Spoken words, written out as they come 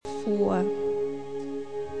for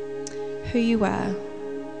who you are,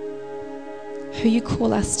 who you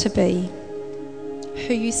call us to be,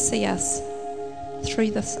 who you see us through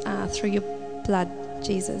your blood,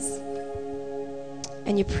 Jesus,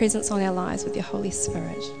 and your presence on our lives with your Holy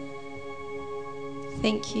Spirit.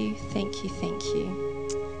 Thank you, thank you, thank you.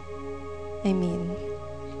 Amen.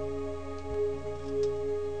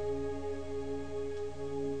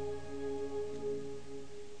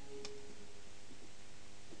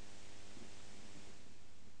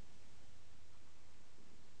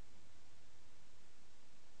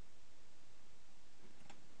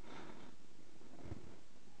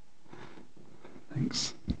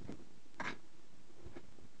 Thanks.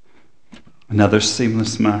 Another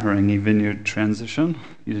seamless Maharangi Vineyard transition.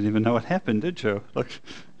 You didn't even know what happened, did you? Look.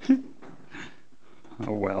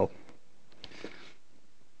 Oh well.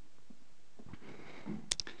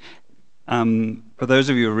 For those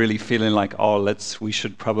of you who are really feeling like, we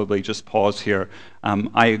should probably just pause here,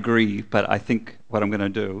 I agree, but I think what I'm going to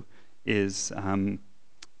do is I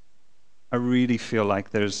really feel like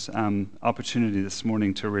there's opportunity this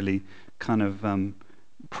morning to really kind of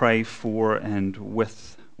pray for and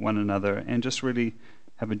with one another, and just really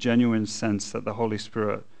have a genuine sense that the Holy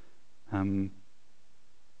Spirit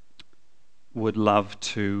would love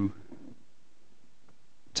to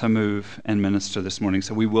move and minister this morning.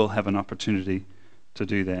 So we will have an opportunity to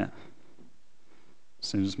do that. As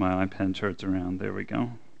soon as my iPad turns around, there we go.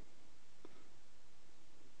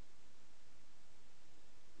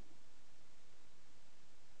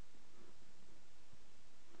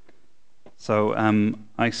 So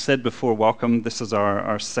I said before, welcome. This is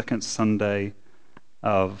our second Sunday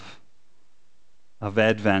of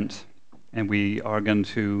Advent, and we are going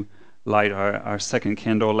to light our second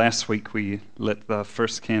candle. Last week we lit the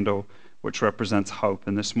first candle, which represents hope,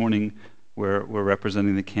 and this morning we're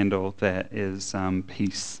representing the candle that is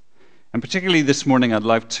peace. And particularly this morning, I'd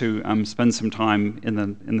like to spend some time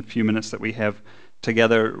in the few minutes that we have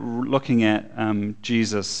together looking at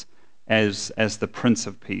Jesus as the Prince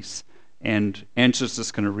of Peace. And Angela's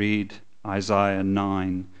just going to read Isaiah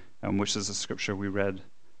 9, which is a scripture we read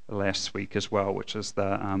last week as well, which is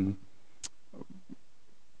the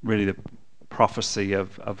really the prophecy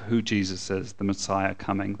of who Jesus is, the Messiah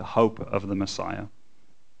coming, the hope of the Messiah.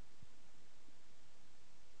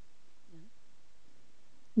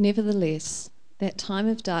 Nevertheless, that time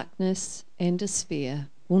of darkness and despair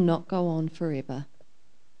will not go on forever.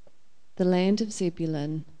 The land of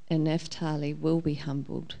Zebulun and Naphtali will be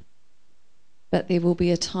humbled. But there will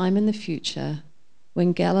be a time in the future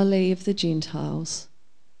when Galilee of the Gentiles,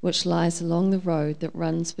 which lies along the road that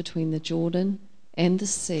runs between the Jordan and the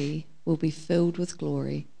sea, will be filled with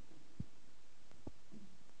glory.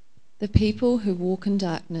 The people who walk in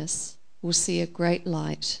darkness will see a great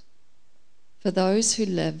light. For those who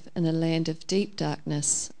live in a land of deep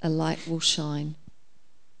darkness, a light will shine.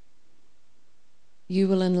 You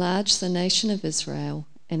will enlarge the nation of Israel,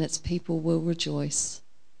 and its people will rejoice.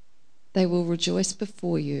 They will rejoice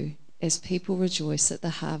before you as people rejoice at the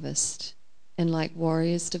harvest, and like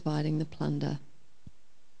warriors dividing the plunder.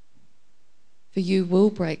 For you will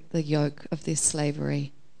break the yoke of their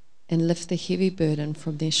slavery and lift the heavy burden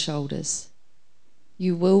from their shoulders.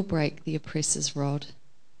 You will break the oppressor's rod,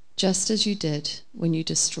 just as you did when you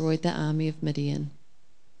destroyed the army of Midian.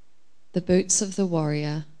 The boots of the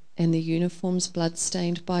warrior and the uniforms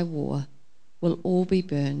blood-stained by war will all be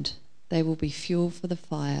burned. They will be fuel for the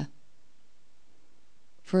fire.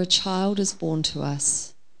 For a child is born to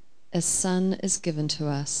us, a son is given to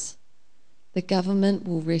us. The government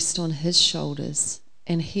will rest on his shoulders,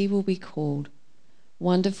 and he will be called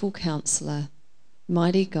Wonderful Counselor,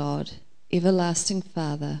 Mighty God, Everlasting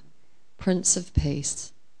Father, Prince of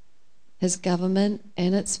Peace. His government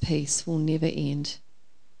and its peace will never end.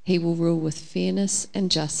 He will rule with fairness and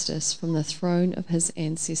justice from the throne of his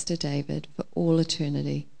ancestor David for all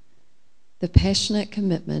eternity. The passionate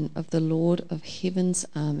commitment of the Lord of Heaven's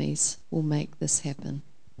armies will make this happen.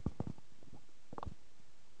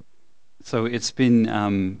 So it's been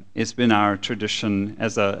our tradition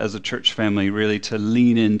as a church family really to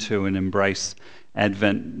lean into and embrace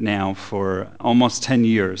Advent now for almost 10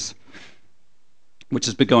 years, which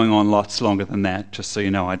has been going on lots longer than that. Just so you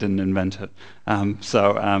know, I didn't invent it.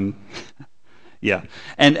 Yeah,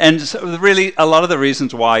 and so really a lot of the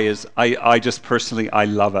reasons why is I just personally I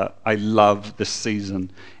love it. I love this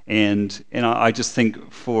season, and I just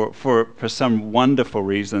think for some wonderful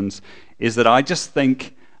reasons is that I just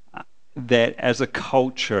think that as a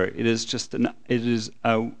culture it is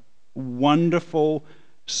a wonderful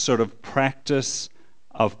sort of practice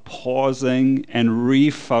of pausing and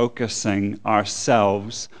refocusing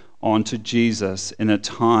ourselves onto Jesus in a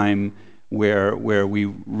time where we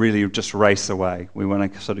really just race away. We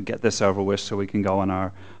want to sort of get this over with so we can go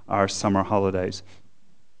on our summer holidays.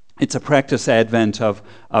 It's a practice, Advent, of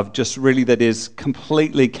just really that is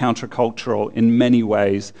completely countercultural in many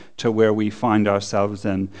ways to where we find ourselves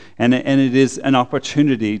in. And it is an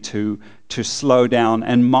opportunity to slow down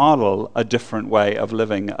and model a different way of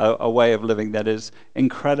living, a way of living that is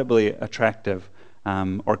incredibly attractive,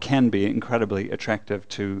 or can be incredibly attractive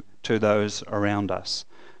to those around us.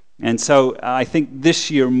 And so I think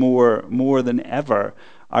this year more than ever,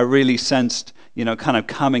 I really sensed, kind of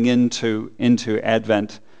coming into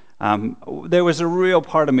Advent, there was a real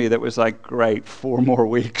part of me that was like, great, 4 more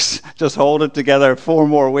weeks. Just hold it together, 4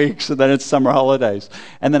 more weeks, and then it's summer holidays.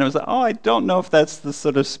 And then it was like, I don't know if that's the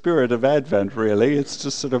sort of spirit of Advent, really. It's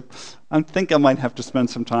just sort of, I think I might have to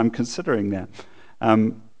spend some time considering that.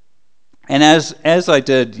 And as I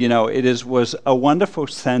did, was a wonderful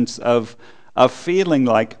sense of feeling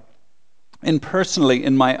like, and personally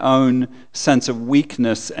in my own sense of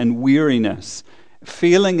weakness and weariness,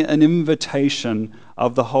 feeling an invitation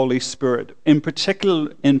of the Holy Spirit, in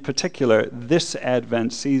particular this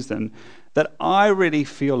Advent season, that I really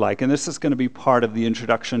feel like, and this is going to be part of the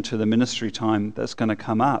introduction to the ministry time that's going to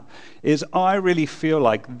come up, is I really feel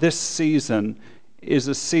like this season is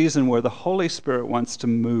a season where the Holy Spirit wants to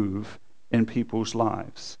move in people's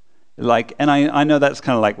lives. And I know that's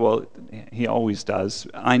kind of like, well, he always does.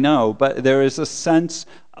 I know, but there is a sense,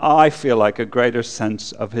 I feel like a greater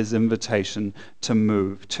sense of his invitation to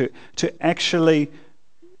move, to actually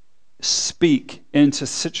speak into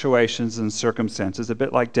situations and circumstances, a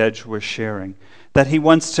bit like Dej was sharing, that he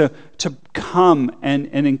wants to come and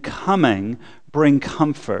in coming bring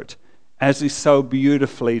comfort, as he so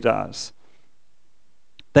beautifully does.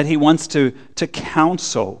 That he wants to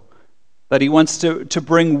counsel, that he wants to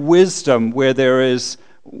bring wisdom where there's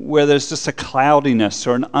just a cloudiness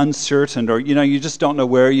or an uncertain, or you just don't know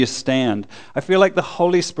where you stand. I feel like the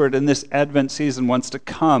Holy Spirit in this Advent season wants to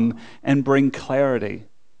come and bring clarity.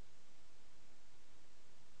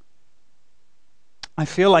 I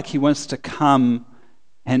feel like he wants to come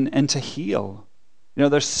and to heal.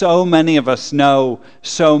 There's so many of us know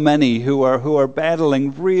so many who are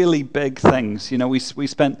battling really big things. We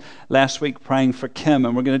spent last week praying for Kim,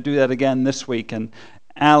 and we're going to do that again this week. And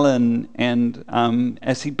Alan, and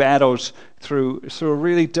as he battles through a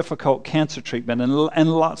really difficult cancer treatment,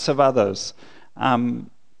 and lots of others.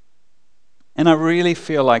 And I really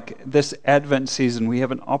feel like this Advent season, we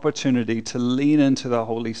have an opportunity to lean into the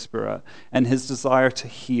Holy Spirit and his desire to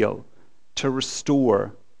heal, to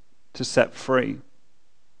restore, to set free.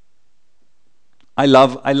 I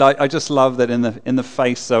just love that in the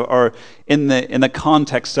face of, or in the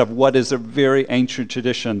context of what is a very ancient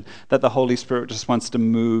tradition, that the Holy Spirit just wants to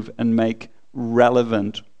move and make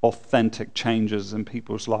relevant, authentic changes in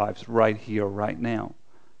people's lives right here, right now.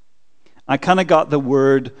 I kind of got the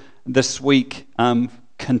word this week,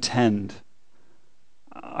 contend.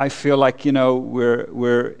 I feel like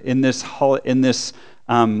we're in this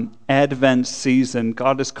Advent season.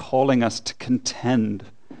 God is calling us to contend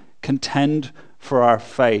for our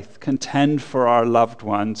faith, contend for our loved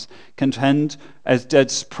ones, contend, as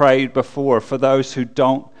Ded's prayed before, for those who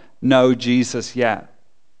don't know Jesus yet.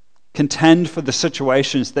 Contend for the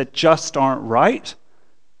situations that just aren't right.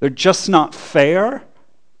 They're just not fair.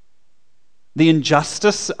 The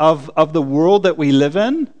injustice of the world that we live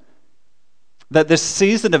in. That this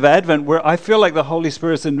season of Advent, where I feel like the Holy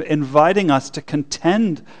Spirit is inviting us to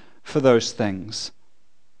contend for those things.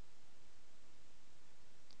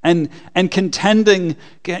 And contending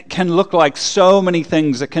can look like so many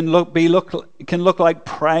things. It can look like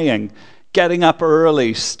praying, getting up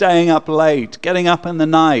early, staying up late, getting up in the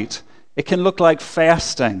night. It can look like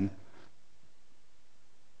fasting.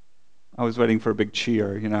 I was waiting for a big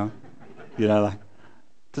cheer,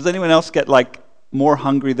 Does anyone else get more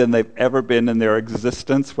hungry than they've ever been in their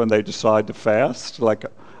existence when they decide to fast? Like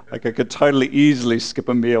I could totally easily skip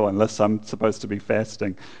a meal unless I'm supposed to be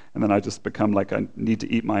fasting, and then I just become like I need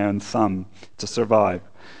to eat my own thumb to survive.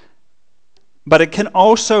 But it can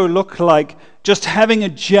also look like just having a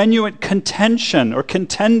genuine contention or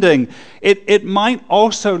contending. It might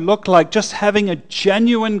also look like just having a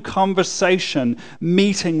genuine conversation,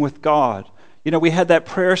 meeting with God. We had that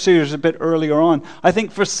prayer series a bit earlier on. I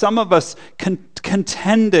think for some of us,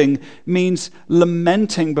 contending means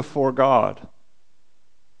lamenting before God.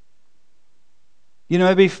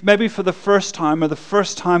 Maybe for the first time or the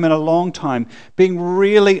first time in a long time, being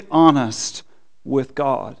really honest with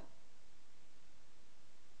God.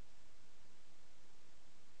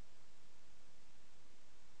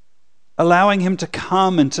 allowing him to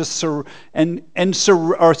come and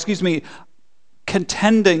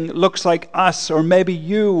contending looks like us, or maybe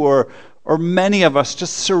you, or many of us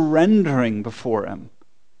just surrendering before him.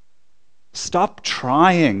 Stop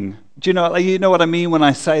trying. Do you know what I mean when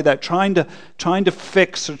I say that? Trying to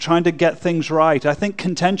fix or trying to get things right. I think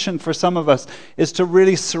contention for some of us is to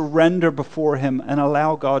really surrender before him and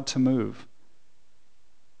allow God to move.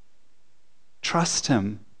 Trust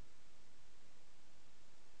him.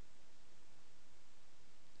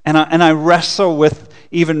 And I wrestle with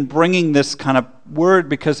even bringing this kind of word,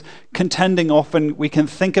 because contending, often we can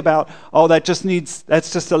think about,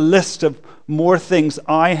 that's just a list of more things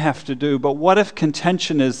I have to do. But what if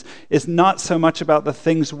contention is not so much about the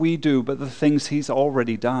things we do, but the things he's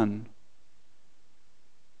already done?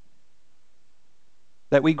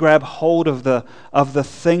 That we grab hold of the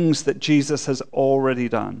things that Jesus has already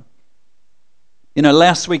done.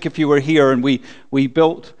 Last week, if you were here, and we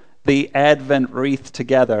built the Advent wreath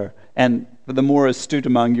together, and for the more astute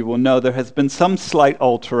among you will know there has been some slight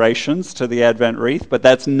alterations to the Advent wreath, but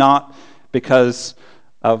that's not because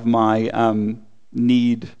of my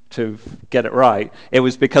need to get it right. It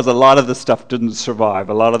was because a lot of the stuff didn't survive.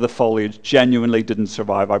 A lot of the foliage genuinely didn't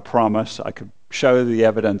survive. I promise. I could show the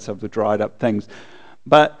evidence of the dried up things.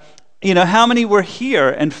 But how many were here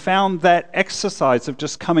and found that exercise of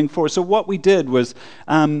just coming forward? So what we did was,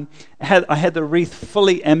 I had the wreath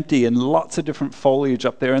fully empty and lots of different foliage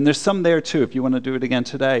up there. And there's some there too, if you want to do it again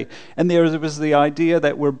today. And there was the idea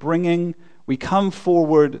that we come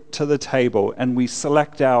forward to the table and we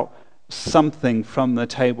select out something from the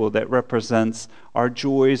table that represents our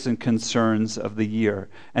joys and concerns of the year.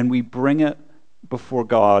 And we bring it before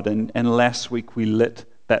God. And last week we lit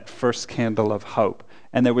that first candle of hope.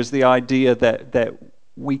 And there was the idea that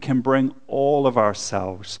we can bring all of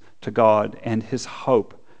ourselves to God, and his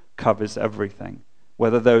hope covers everything.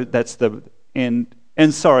 Whether that's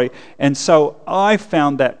and so I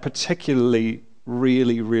found that particularly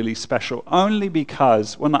really, really special. Not only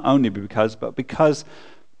because, but because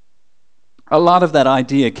a lot of that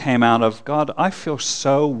idea came out of, God, I feel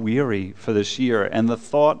so weary for this year, and the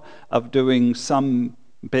thought of doing some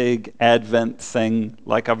big Advent thing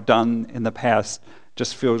like I've done in the past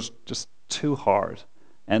just feels just too hard,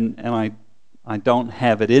 and I don't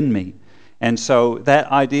have it in me. And so that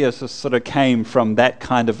idea just sort of came from that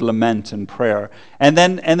kind of lament and prayer. And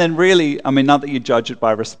then really, not that you judge it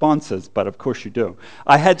by responses, but of course you do.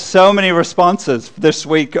 I had so many responses this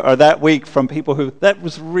week or that week from people that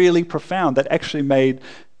was really profound, that actually made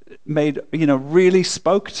really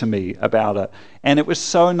spoke to me about it. And it was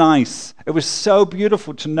so nice. It was so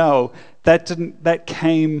beautiful to know that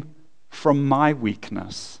came from my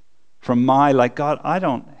weakness, from my, God, I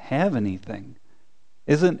don't have anything.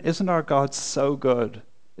 Isn't our God so good?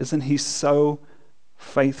 Isn't he so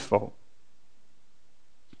faithful?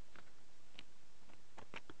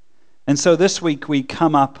 And so this week we're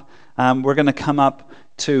going to come up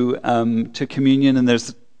to communion, and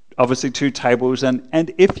there's obviously two tables,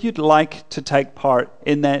 and if you'd like to take part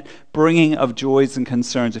in that bringing of joys and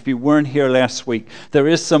concerns, if you weren't here last week, there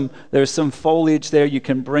is some foliage there you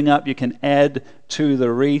can bring up, you can add to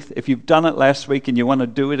the wreath. If you've done it last week and you want to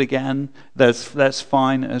do it again, that's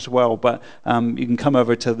fine as well. But you can come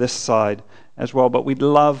over to this side as well. But we'd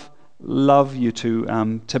love you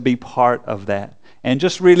to be part of that, and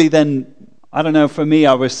just really then. I don't know, for me,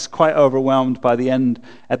 I was quite overwhelmed at the end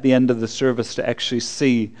of the service to actually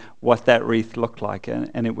see what that wreath looked like.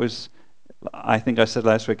 And it was, I think I said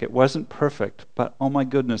last week, it wasn't perfect, but oh my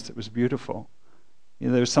goodness, it was beautiful.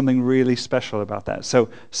 There was something really special about that. So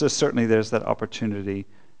certainly there's that opportunity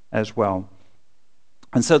as well.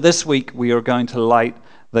 And so this week we are going to light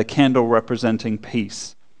the candle representing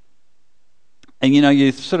peace. And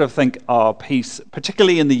you sort of think, peace,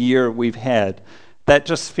 particularly in the year we've had, that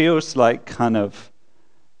just feels like kind of,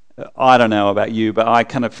 I don't know about you, but I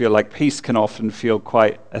kind of feel like peace can often feel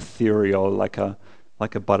quite ethereal, like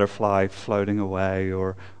a butterfly floating away,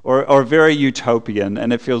 or very utopian,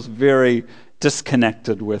 and it feels very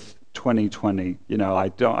disconnected with 2020. I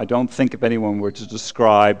don't think if anyone were to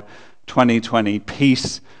describe 2020,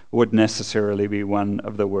 peace would necessarily be one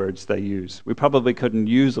of the words they use. We probably couldn't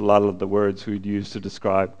use a lot of the words we'd use to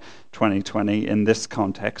describe 2020 in this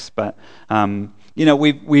context, but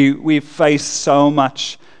we've faced so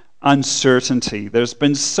much uncertainty.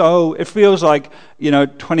 It feels like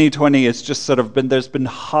 2020 has just sort of there's been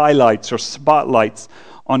highlights or spotlights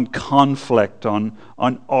on conflict, on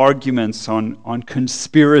arguments, on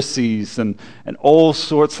conspiracies, and all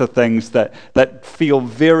sorts of things that feel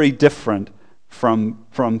very different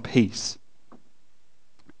from peace.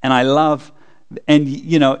 And I love, in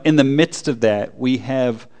the midst of that, we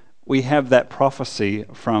have we have that prophecy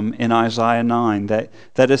from in Isaiah 9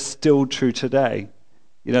 that is still true today.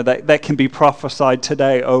 That can be prophesied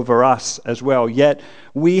today over us as well. Yet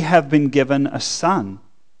we have been given a son,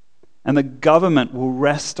 and the government will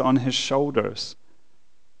rest on his shoulders.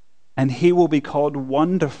 And he will be called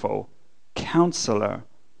Wonderful, Counselor,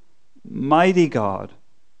 Mighty God,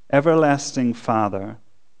 Everlasting Father,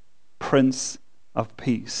 Prince of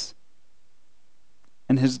Peace.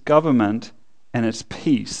 And his government and its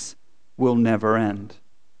peace will never end.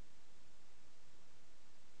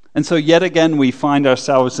 And so yet again we find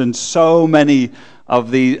ourselves in so many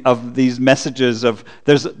of these messages of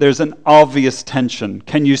there's an obvious tension.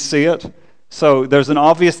 Can you see it? So there's an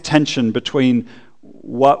obvious tension between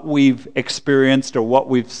what we've experienced or what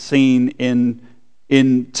we've seen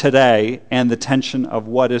in today and the tension of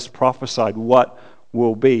what is prophesied, what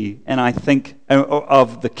will be. And I think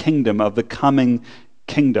of the kingdom, of the coming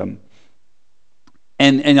kingdom.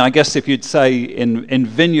 And I guess if you'd say in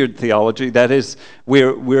vineyard theology, that is,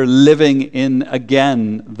 we're living in,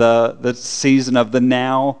 again, the season of the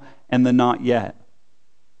now and the not yet.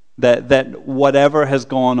 That whatever has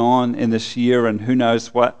gone on in this year, and who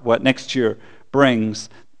knows what next year brings,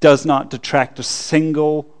 does not detract a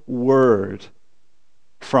single word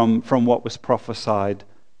from what was prophesied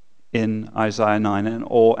in Isaiah 9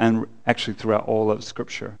 and actually throughout all of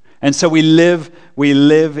Scripture. And so we live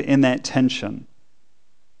in that tension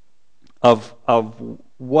of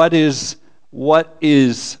what is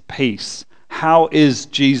peace? How is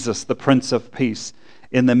Jesus the Prince of Peace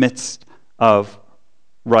in the midst of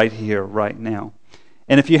right here, right now?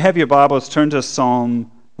 And if you have your Bibles, turn to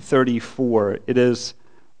Psalm 34. It is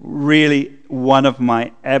really one of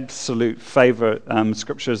my absolute favorite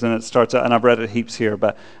scriptures, and it starts out, and I've read it heaps here,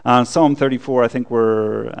 but Psalm 34, I think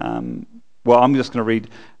I'm just going to read,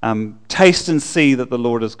 taste and see that the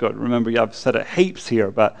Lord is good. Remember, I've said it heaps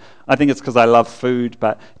here, but I think it's because I love food,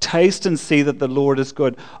 but taste and see that the Lord is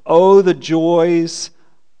good. Oh, the joys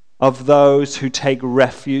of those who take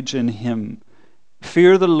refuge in him.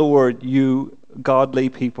 Fear the Lord, you godly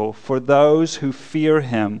people, for those who fear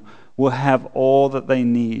him will have all that they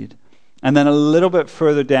need. And then a little bit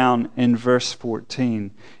further down in verse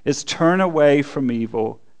 14 is turn away from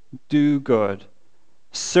evil, do good.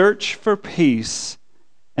 Search for peace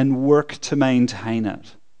and work to maintain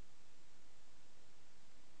it.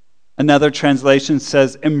 Another translation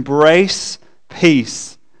says, embrace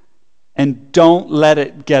peace and don't let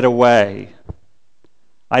it get away.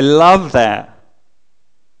 I love that.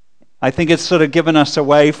 I think it's sort of given us a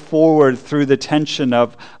way forward through the tension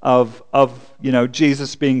of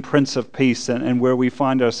Jesus being Prince of Peace and where we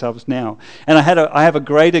find ourselves now. And I have a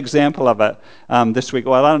great example of it this week.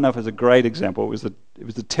 Well, I don't know if it's a great example. It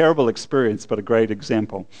was a terrible experience, but a great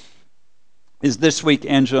example. Is this week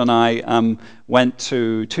Angela and I went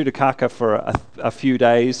to Tutukaka for a few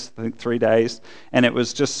days, I think 3 days, and it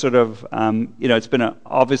was just sort of, it's been an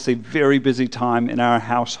obviously very busy time in our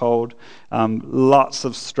household, lots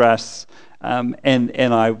of stress,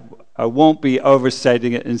 and I won't be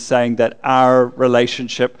overstating it in saying that our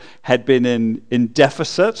relationship had been in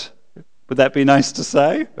deficit. Would that be nice to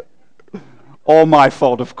say? All my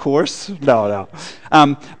fault, of course. No.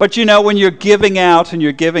 But when you're giving out and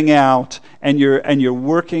you're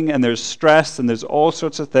working and there's stress and there's all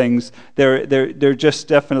sorts of things, there just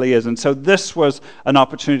definitely is. And so this was an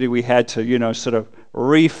opportunity we had to, sort of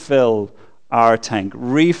refill our tank,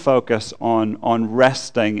 refocus on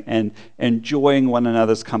resting and enjoying one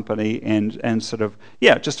another's company and sort of,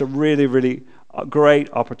 just a really, really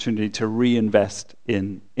great opportunity to reinvest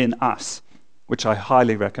in us, which I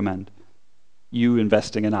highly recommend. You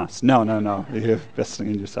investing in us. No. You're investing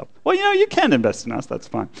in yourself. Well, you can invest in us. That's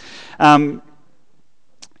fine. And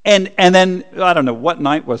then, I don't know, what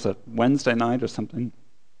night was it? Wednesday night or something?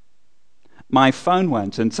 My phone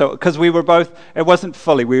went. And so, because we were both, it wasn't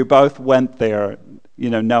fully, we both went there,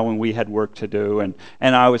 knowing we had work to do. And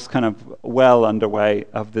I was kind of well underway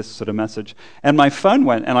of this sort of message. And my phone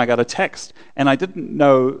went, and I got a text. And I didn't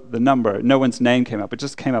know the number. No one's name came up. It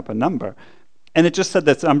just came up a number. And it just said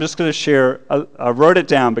that, I'm just going to share, I wrote it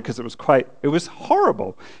down because it was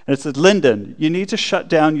horrible. And it said, Lyndon, you need to shut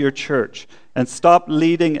down your church and stop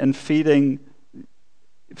leading and feeding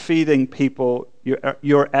people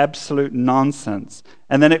your absolute nonsense.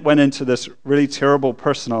 And then it went into this really terrible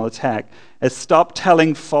personal attack. It's stop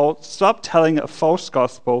telling a false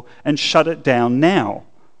gospel and shut it down now.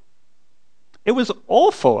 It was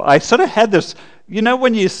awful. I sort of had this,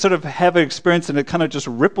 when you sort of have an experience and it kind of just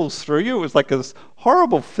ripples through you, it was like this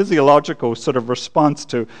horrible physiological sort of response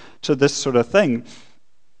to this sort of thing.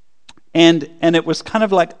 And it was kind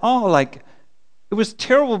of like, it was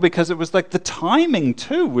terrible because it was like the timing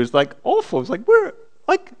too was like awful. It was like,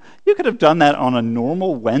 you could have done that on a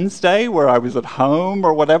normal Wednesday where I was at home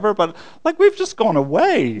or whatever, but like we've just gone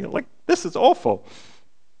away. Like this is awful.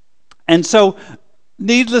 And so,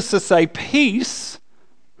 needless to say, peace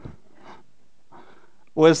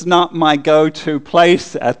was not my go-to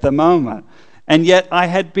place at the moment. And yet I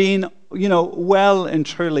had been, well and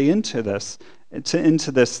truly into this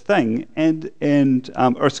thing,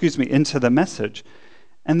 into the message.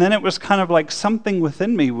 And then it was kind of like something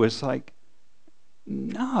within me was like,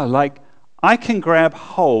 no, like I can grab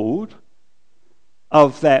hold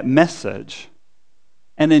of that message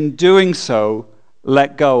and in doing so,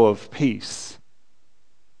 let go of peace.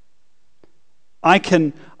 I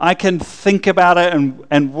can think about it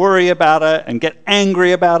and worry about it and get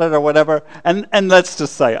angry about it or whatever. And let's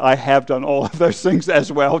just say I have done all of those things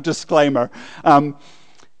as well, disclaimer. But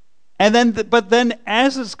then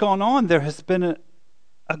as it's gone on, there has been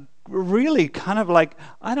a really kind of like,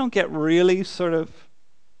 I don't get really sort of,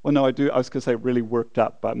 well, no, I do. I was going to say really worked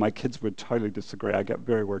up, but my kids would totally disagree. I get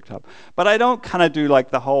very worked up. But I don't kind of do like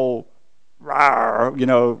the whole,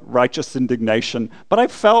 righteous indignation. But I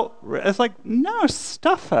felt, it's like, no,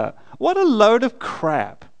 stuff it. What a load of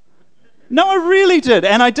crap. No, I really did.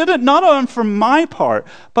 And I did it not on from my part,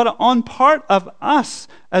 but on part of us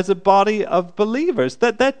as a body of believers.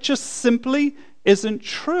 That just simply isn't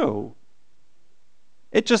true.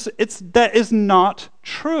 That is not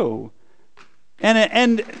true.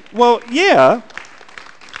 And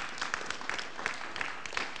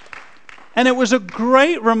And it was a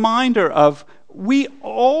great reminder of we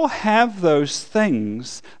all have those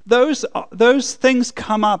things. Those things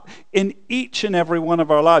come up in each and every one of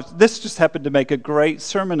our lives. This just happened to make a great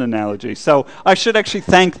sermon analogy. So I should actually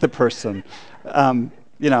thank the person.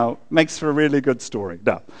 Makes for a really good story.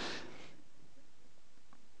 No.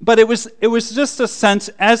 But it was just a sense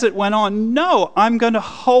as it went on, no, I'm going to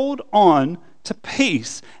hold on to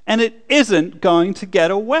peace, and it isn't going to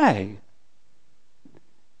get away.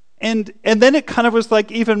 And then it kind of was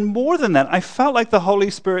like even more than that. I felt like the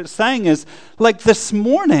Holy Spirit saying is, like this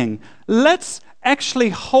morning, let's actually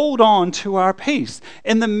hold on to our peace.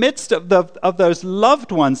 In the midst of those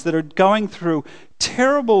loved ones that are going through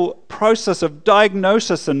terrible process of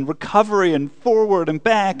diagnosis and recovery and forward and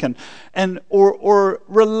back or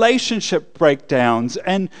relationship breakdowns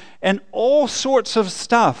and all sorts of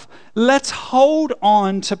stuff. Let's hold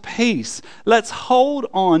on to peace. Let's hold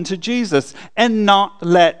on to Jesus and not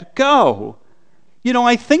let go.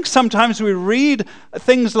 I think sometimes we read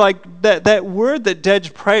things like that word that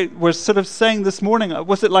Dej was sort of saying this morning.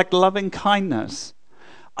 Was it like loving kindness?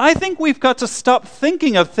 I think we've got to stop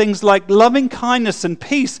thinking of things like loving kindness and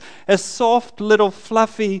peace as soft, little,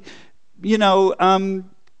 fluffy, Bichon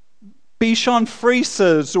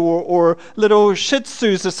Frises or little Shih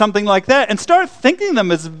Tzus or something like that, and start thinking them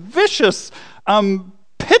as vicious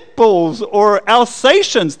pit bulls or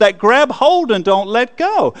Alsatians that grab hold and don't let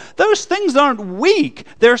go. Those things aren't weak,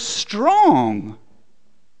 they're strong.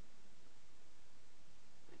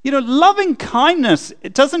 Loving kindness,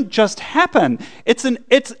 it doesn't just happen. It's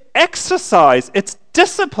exercise, it's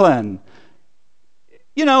discipline.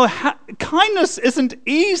 Kindness isn't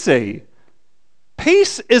easy.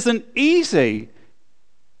 Peace isn't easy.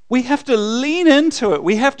 We have to lean into it.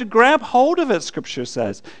 We have to grab hold of it, Scripture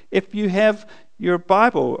says. If you have your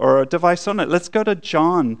Bible or a device on it, let's go to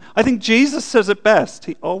John. I think Jesus says it best.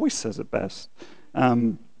 He always says it best.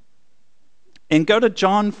 And go to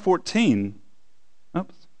John 14.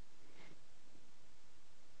 Oops.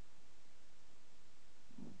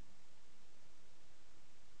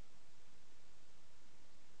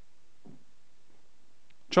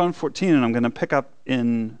 John 14, and I'm going to pick up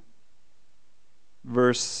in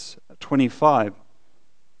verse 25.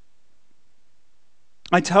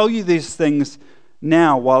 I tell you these things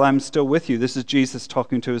now while I'm still with you. This is Jesus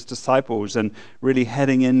talking to his disciples and really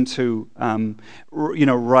heading into,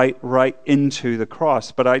 right into the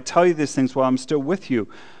cross. But I tell you these things while I'm still with you.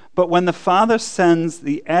 But when the Father sends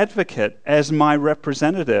the advocate as my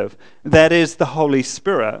representative, that is the Holy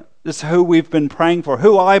Spirit, this is who we've been praying for,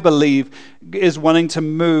 who I believe is wanting to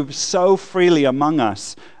move so freely among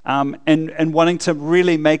us and wanting to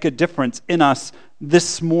really make a difference in us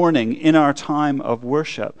this morning in our time of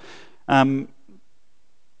worship. When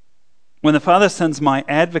the Father sends my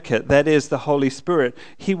advocate, that is the Holy Spirit,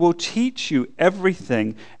 he will teach you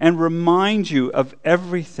everything and remind you of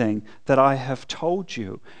everything that I have told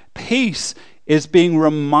you. Peace is being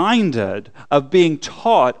reminded of being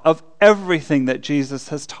taught of everything that Jesus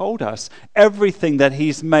has told us, everything that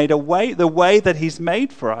he's made the way that he's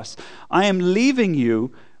made for us. I am leaving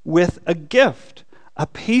you with a gift. a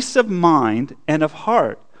peace of mind and of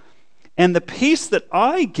heart. And the peace that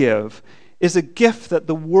I give is a gift that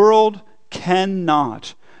the world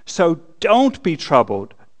cannot. So don't be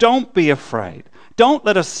troubled. Don't be afraid. Don't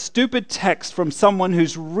let a stupid text from someone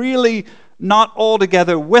who's really not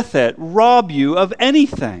altogether with it rob you of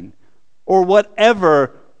anything or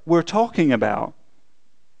whatever we're talking about.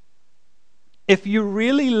 If you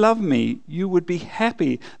really love me, you would be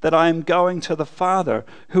happy that I am going to the Father,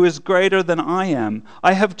 who is greater than I am.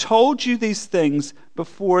 I have told you these things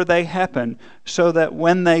before they happen, so that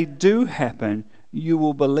when they do happen, you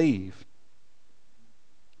will believe.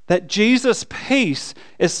 That Jesus' peace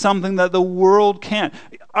is something that the world can't.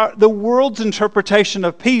 The world's interpretation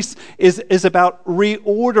of peace is about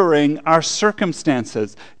reordering our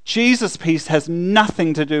circumstances. Jesus' peace has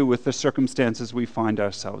nothing to do with the circumstances we find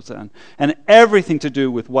ourselves in, and everything to do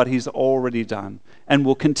with what he's already done and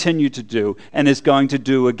will continue to do and is going to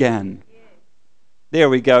do again. There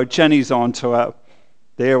we go. Jenny's on to it.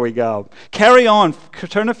 There we go. Carry on.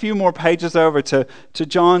 Turn a few more pages over to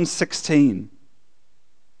John 16.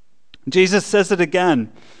 Jesus says it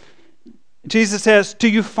again. Jesus says, "Do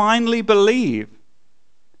you finally believe?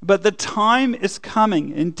 But the time is coming.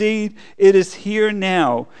 Indeed, it is here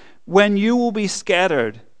now, when you will be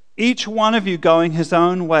scattered, each one of you going his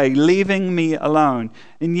own way, leaving me alone.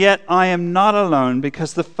 And yet I am not alone,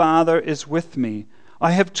 because the Father is with me.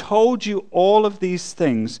 I have told you all of these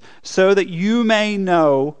things, so that you may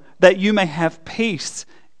know, that you may have peace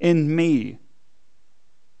in me.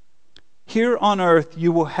 Here on earth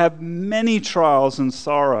you will have many trials and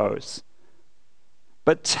sorrows.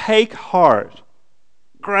 But take heart.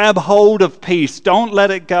 Grab hold of peace. Don't let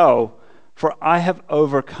it go. For I have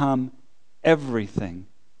overcome everything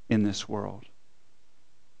in this world."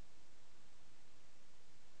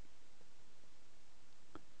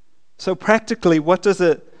 So practically, what does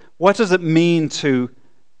it mean to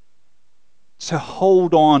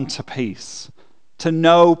hold on to peace, to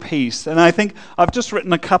know peace? And I think I've just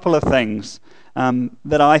written a couple of things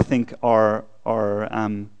that I think are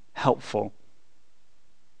helpful.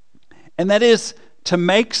 And that is to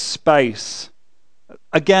make space.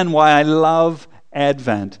 Again, why I love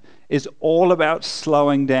Advent is all about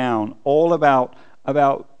slowing down, all about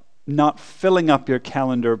not filling up your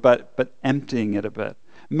calendar, but emptying it a bit.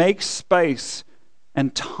 Make space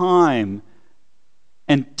and time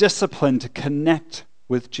and discipline to connect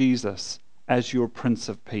with Jesus as your Prince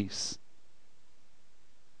of Peace.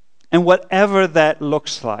 And whatever that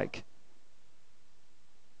looks like.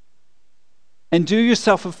 And do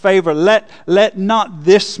yourself a favor, let not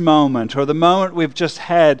this moment or the moment we've just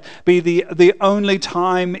had be the only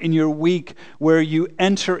time in your week where you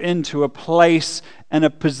enter into a place and a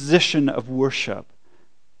position of worship.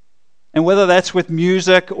 And whether that's with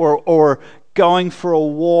music or going for a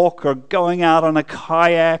walk or going out on a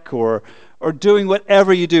kayak or doing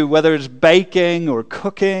whatever you do, whether it's baking or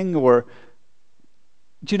cooking or,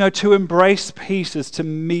 to embrace peace is to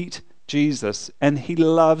meet Jesus, and he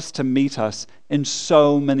loves to meet us in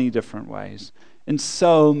so many different ways, in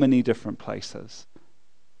so many different places.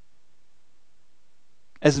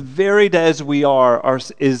 As varied as we are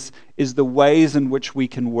is the ways in which we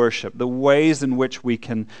can worship, the ways in which we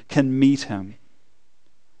can meet him.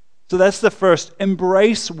 So that's the first.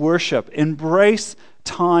 Embrace worship. Embrace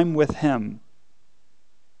time with him.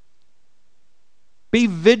 Be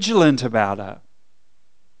vigilant about it.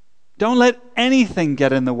 Don't let anything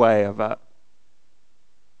get in the way of it.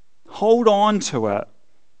 Hold on to it.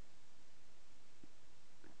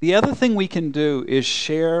 The other thing we can do is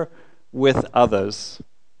share with others.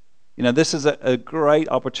 This is a great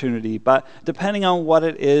opportunity, but depending on what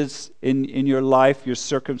it is in your life, your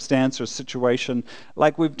circumstance or situation,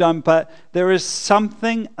 like we've done, but there is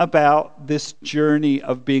something about this journey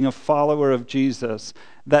of being a follower of Jesus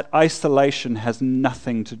that isolation has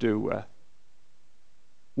nothing to do with.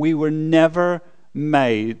 We were never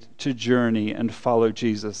made to journey and follow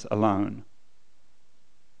Jesus alone.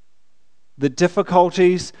 The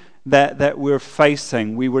difficulties that we're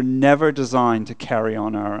facing, we were never designed to carry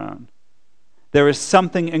on our own. There is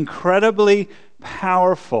something incredibly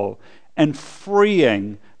powerful and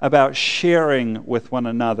freeing about sharing with one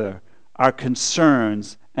another our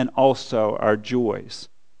concerns and also our joys.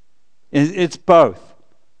 It's both.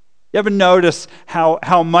 You ever notice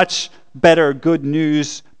how much better good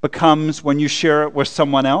news becomes when you share it with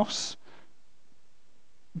someone else?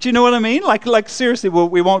 Do you know what I mean? Like seriously,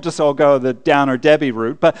 we won't just all go the Downer Debbie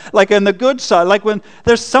route, but like in the good side, like when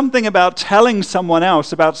there's something about telling someone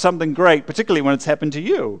else about something great, particularly when it's happened to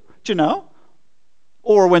you, do you know?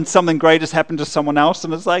 Or when something great has happened to someone else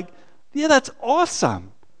and it's like, yeah, that's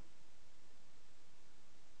awesome.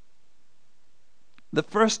 The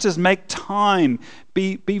first is make time.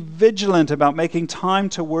 Be vigilant about making time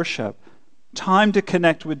to worship, time to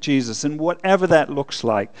connect with Jesus, and whatever that looks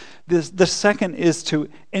like. The second is to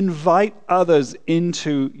invite others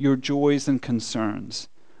into your joys and concerns.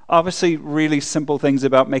 Obviously, really simple things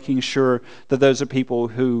about making sure that those are people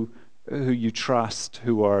who you trust,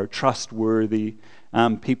 who are trustworthy,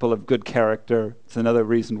 people of good character. It's another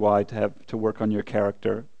reason why to work on your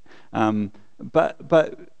character.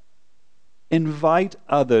 But invite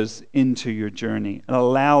others into your journey and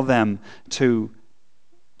allow them to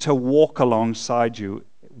walk alongside you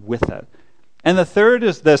with it. And the third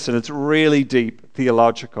is this, and it's really deep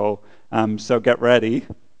theological, so get ready.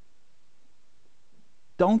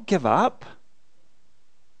 Don't give up.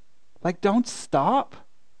 Don't stop.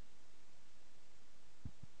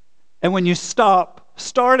 And when you stop,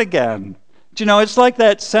 start again. Do you know, it's like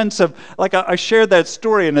that sense of, I shared that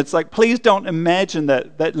story, and it's like, please don't imagine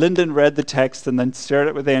that Lyndon read the text and then shared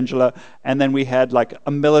it with Angela, and then we had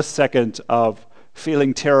a millisecond of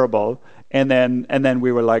feeling terrible, and then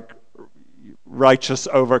we were righteous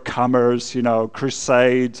overcomers,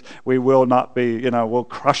 crusades. We will not be, we'll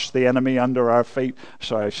crush the enemy under our feet.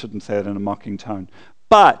 Sorry, I shouldn't say it in a mocking tone.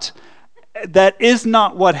 But that is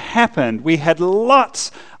not what happened. We had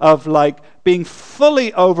lots of being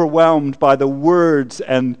fully overwhelmed by the words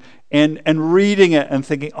and reading it and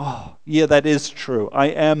thinking, oh, yeah, that is true. I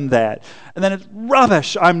am that. And then it's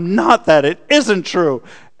rubbish. I'm not that. It isn't true.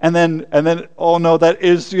 And then, oh no, that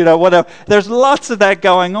is, whatever. There's lots of that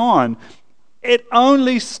going on. It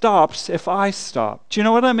only stops if I stop. Do you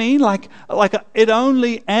know what I mean? It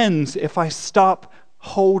only ends if I stop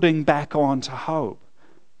holding back on to hope,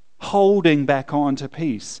 holding back on to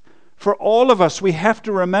peace. For all of us, we have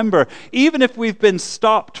to remember, even if we've been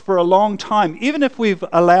stopped for a long time, even if we've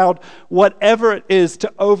allowed whatever it is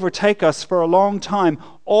to overtake us for a long time,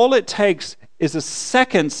 all it takes is a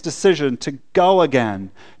second's decision to go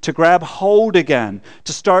again, to grab hold again,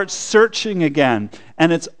 to start searching again.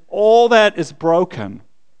 And it's all that is broken.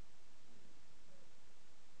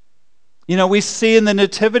 We see in the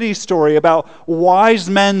nativity story about wise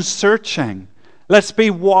men searching. Let's be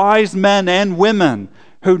wise men and women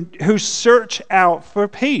who search out for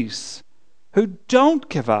peace, who don't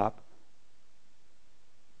give up.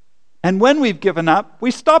 And when we've given up,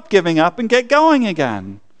 we stop giving up and get going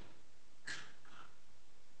again.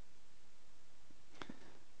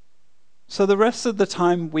 So the rest of the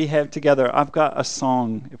time we have together, I've got a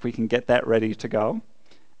song, if we can get that ready to go.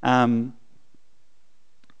 I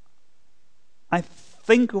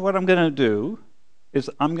think what I'm going to do is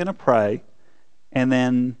I'm going to pray, and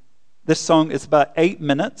then this song is about 8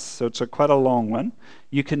 minutes, so it's quite a long one.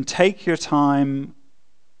 You can take your time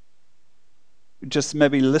just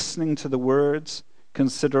maybe listening to the words,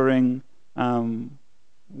 considering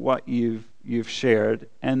what you've shared,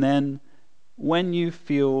 and then when you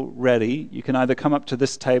feel ready, you can either come up to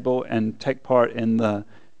this table and take part in the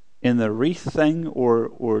wreath thing,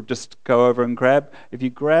 or just go over and grab. If you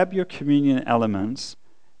grab your communion elements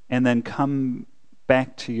and then come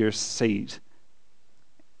back to your seat,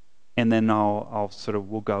 and then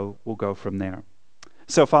we'll go from there.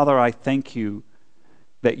 So, Father, I thank you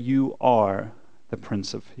that you are the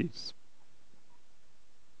Prince of Peace.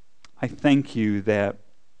 I thank you that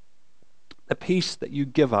the peace that you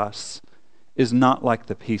give us is not like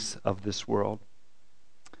the peace of this world.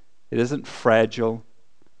 It isn't fragile.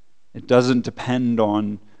 It doesn't depend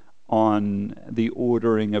on the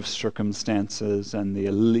ordering of circumstances and the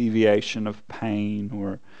alleviation of pain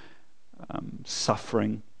or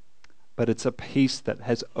suffering. But it's a peace that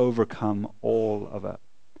has overcome all of it.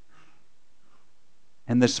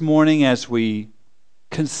 And this morning, as we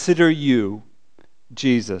consider you,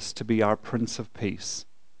 Jesus, to be our Prince of Peace,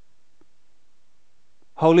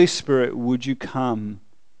 Holy Spirit, would you come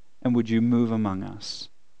and would you move among us?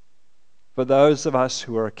 For those of us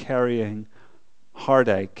who are carrying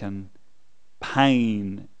heartache and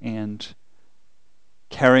pain and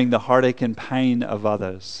carrying the heartache and pain of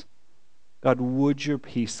others, God, would your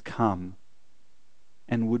peace come,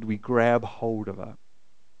 and would we grab hold of it?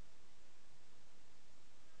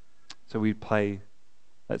 So we play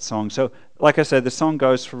that song. So, like I said, the song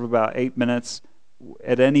goes for about 8 minutes.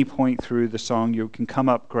 At any point through the song, you can come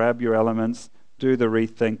up, grab your elements, do the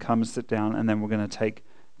wreath thing, come sit down, and then we're going to take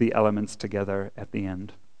the elements together at the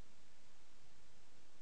end.